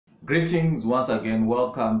Greetings once again.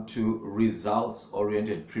 Welcome to results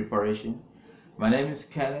oriented preparation. My name is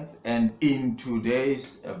Kenneth, and in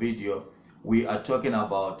today's video we are talking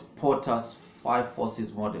about Porter's 5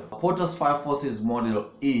 forces model. Porter's 5 forces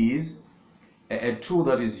model is a tool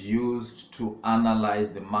that is used to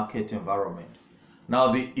analyze the market environment.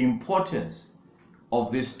 Now, the importance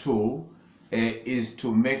of this tool is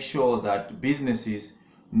to make sure that businesses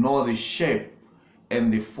know the shape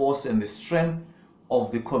and the force and the strength of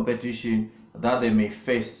the competition that they may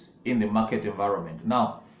face in the market environment.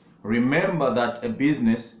 Now, remember that a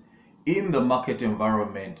business in the market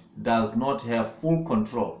environment does not have full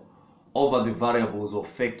control over the variables or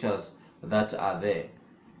factors that are there.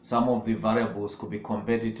 Some of the variables could be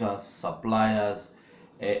competitors, suppliers,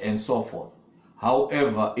 and so forth.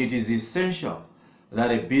 However, it is essential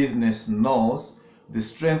that a business knows the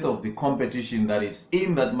strength of the competition that is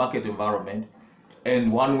in that market environment,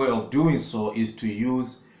 and one way of doing so is to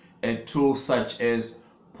use a tool such as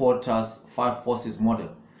Porter's 5 forces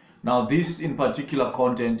model. Now, this in particular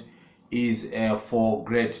content is for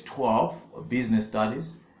grade 12 business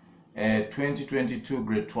studies, 2022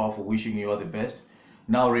 grade 12. Wishing you all the best.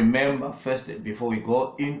 Now, remember, first, before we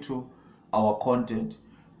go into our content,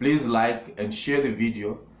 please like and share the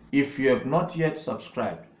video. If you have not yet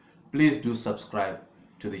subscribed, please do subscribe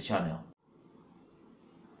to the channel.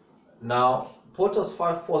 Now, Porter's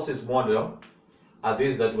 5 forces model are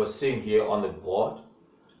these that we're seeing here on the board.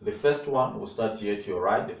 The first one, we'll start here to your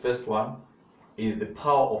right. The first one is the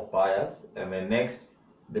power of buyers, and then next,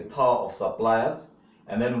 the power of suppliers,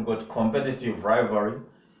 and then we've got competitive rivalry,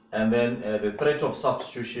 and then the threat of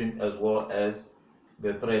substitution, as well as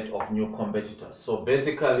the threat of new competitors. So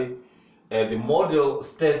basically, the model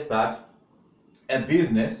states that a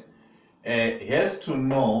business has to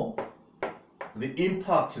know the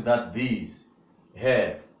impact that these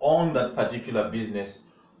have on that particular business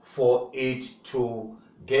for it to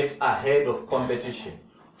get ahead of competition.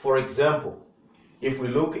 For example, if we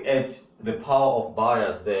look at the power of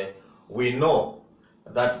buyers there, we know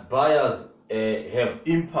that buyers have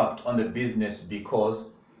impact on the business because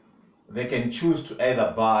they can choose to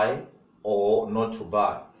either buy or not to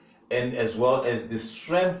buy, and as well as the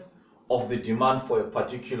strength of the demand for a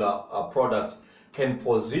particular product can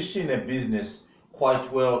position a business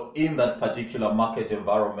quite well in that particular market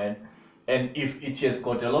environment. And if it has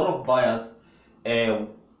got a lot of buyers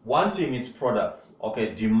wanting its products,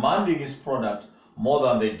 demanding its product more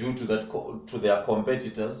than they do to their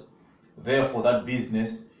competitors, therefore that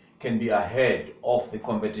business can be ahead of the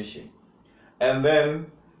competition. And then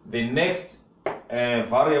the next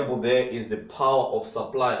variable there is the power of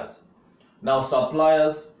suppliers. Now,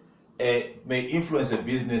 suppliers may influence a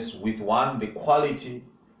business with one, the quality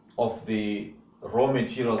of the raw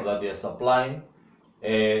materials that they are supplying,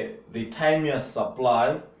 the timeous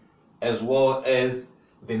supply, as well as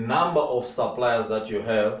the number of suppliers that you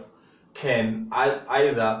have can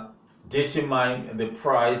either determine the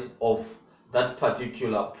price of that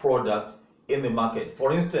particular product in the market.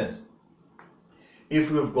 For instance, if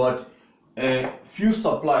we've got a few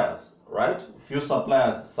suppliers, right? Few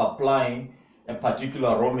suppliers supplying a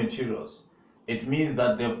particular raw materials, it means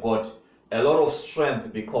that they've got a lot of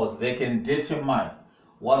strength because they can determine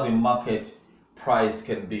what the market price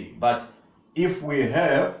can be. But if we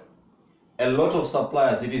have a lot of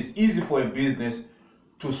suppliers, it is easy for a business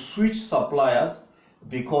to switch suppliers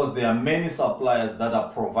because there are many suppliers that are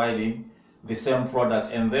providing the same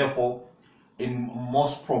product, and therefore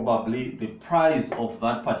most probably the price of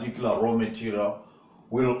that particular raw material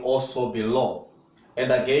will also be low. And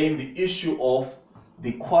again, the issue of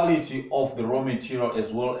the quality of the raw material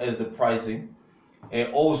as well as the pricing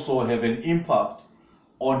also have an impact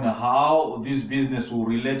on how this business will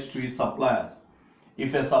relate to its suppliers.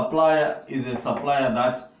 If a supplier is a supplier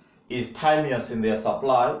that is timeous in their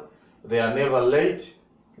supply, they are never late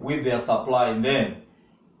with their supply, and then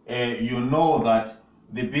you know that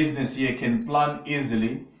the business here can plan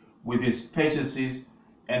easily with its purchases,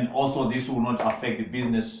 and also this will not affect the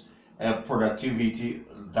business productivity,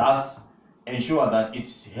 thus ensure that it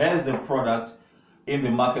has a product in the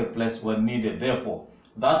marketplace when needed. Therefore,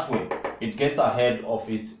 that way it gets ahead of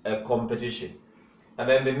its competition. And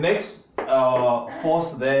then the next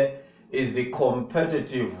force there is the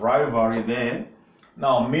competitive rivalry there.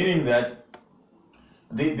 Now, meaning that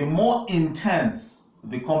the more intense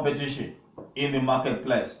the competition in the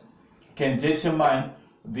marketplace can determine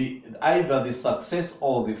either the success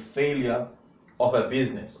or the failure of a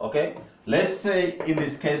business. Let's say in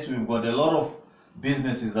this case we've got a lot of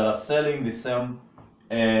businesses that are selling the same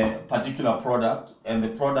particular product, and the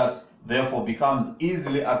product therefore becomes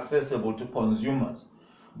easily accessible to consumers.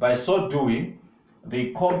 By so doing,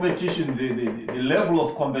 the competition, the level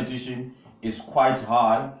of competition is quite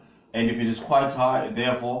high, and if it is quite high,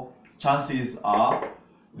 therefore chances are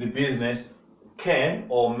the business can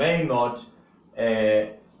or may not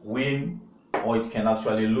win, or it can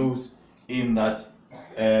actually lose in that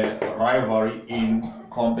rivalry in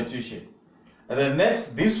competition. And then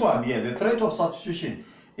next, this one here, the threat of substitution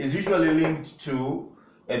is usually linked to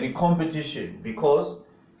the competition, because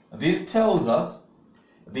this tells us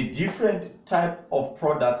the different type of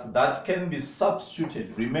products that can be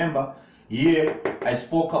substituted. Remember, here I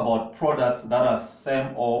spoke about products that are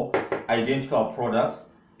same or identical products,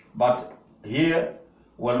 but here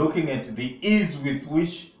we're looking at the ease with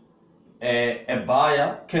which a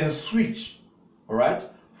buyer can switch, right,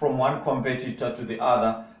 from one competitor to the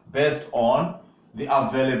other based on the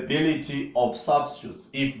availability of substitutes.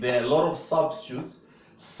 If there are a lot of substitutes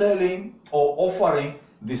selling or offering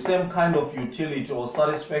the same kind of utility or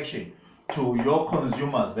satisfaction to your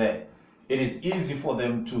consumers there, it is easy for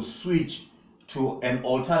them to switch to an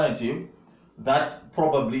alternative that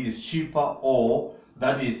probably is cheaper, or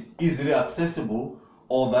that is easily accessible,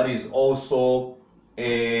 or that is also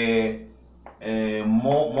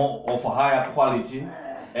more of a higher quality,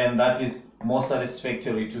 and that is more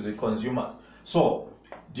satisfactory to the consumers. So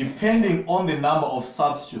depending on the number of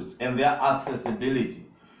substitutes and their accessibility,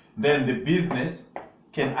 then the business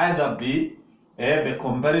can either have a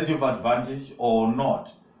competitive advantage or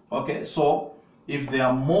not. Okay, so if there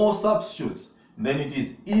are more substitutes, then it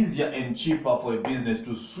is easier and cheaper for a business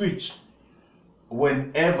to switch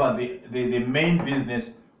whenever the main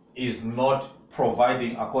business is not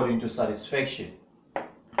providing according to satisfaction.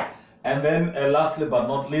 And then lastly but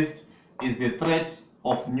not least is the threat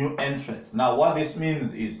of new entrants. Now what this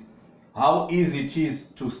means is how easy it is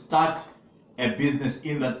to start a business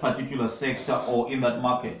in that particular sector or in that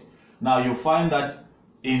market. Now you find that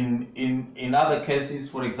in other cases,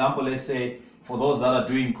 for example, let's say for those that are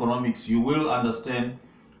doing economics, you will understand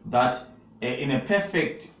that in a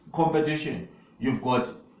perfect competition, you've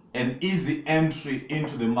got an easy entry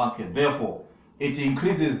into the market. Therefore, it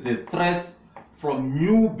increases the threats from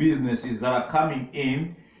new businesses that are coming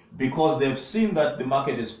in because they've seen that the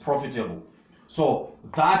market is profitable. So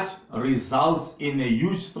that results in a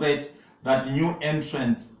huge threat that new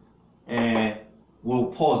entrants will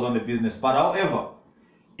pose on the business. But however,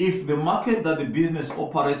 if the market that the business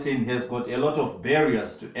operates in has got a lot of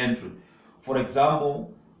barriers to entry, for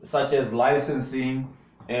example, such as licensing,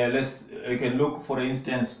 you can look, for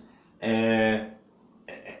instance, a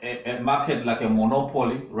market like a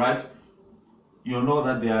monopoly, right? You know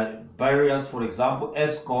that there are barriers. For example,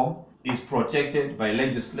 ESCOM is protected by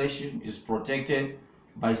legislation, is protected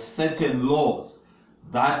by certain laws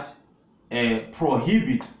that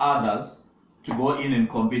prohibit others to go in and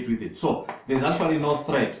compete with it. So there's actually no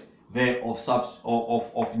threat there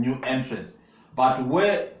of new entrants. But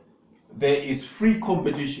where there is free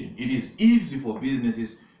competition, it is easy for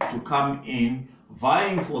businesses to come in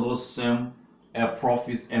vying for those same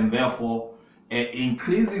profits, and therefore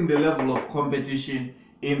increasing the level of competition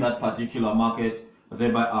in that particular market,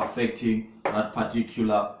 thereby affecting that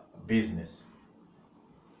particular business.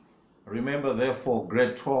 Remember, therefore,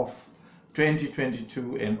 grade 12,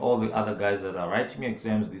 2022, and all the other guys that are writing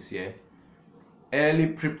exams this year, early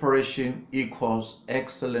preparation equals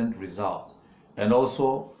excellent results. And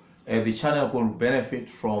also, the channel will benefit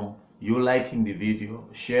from you liking the video,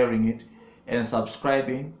 sharing it, and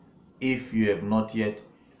subscribing if you have not yet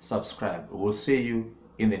subscribed. We'll see you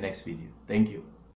in the next video. Thank you.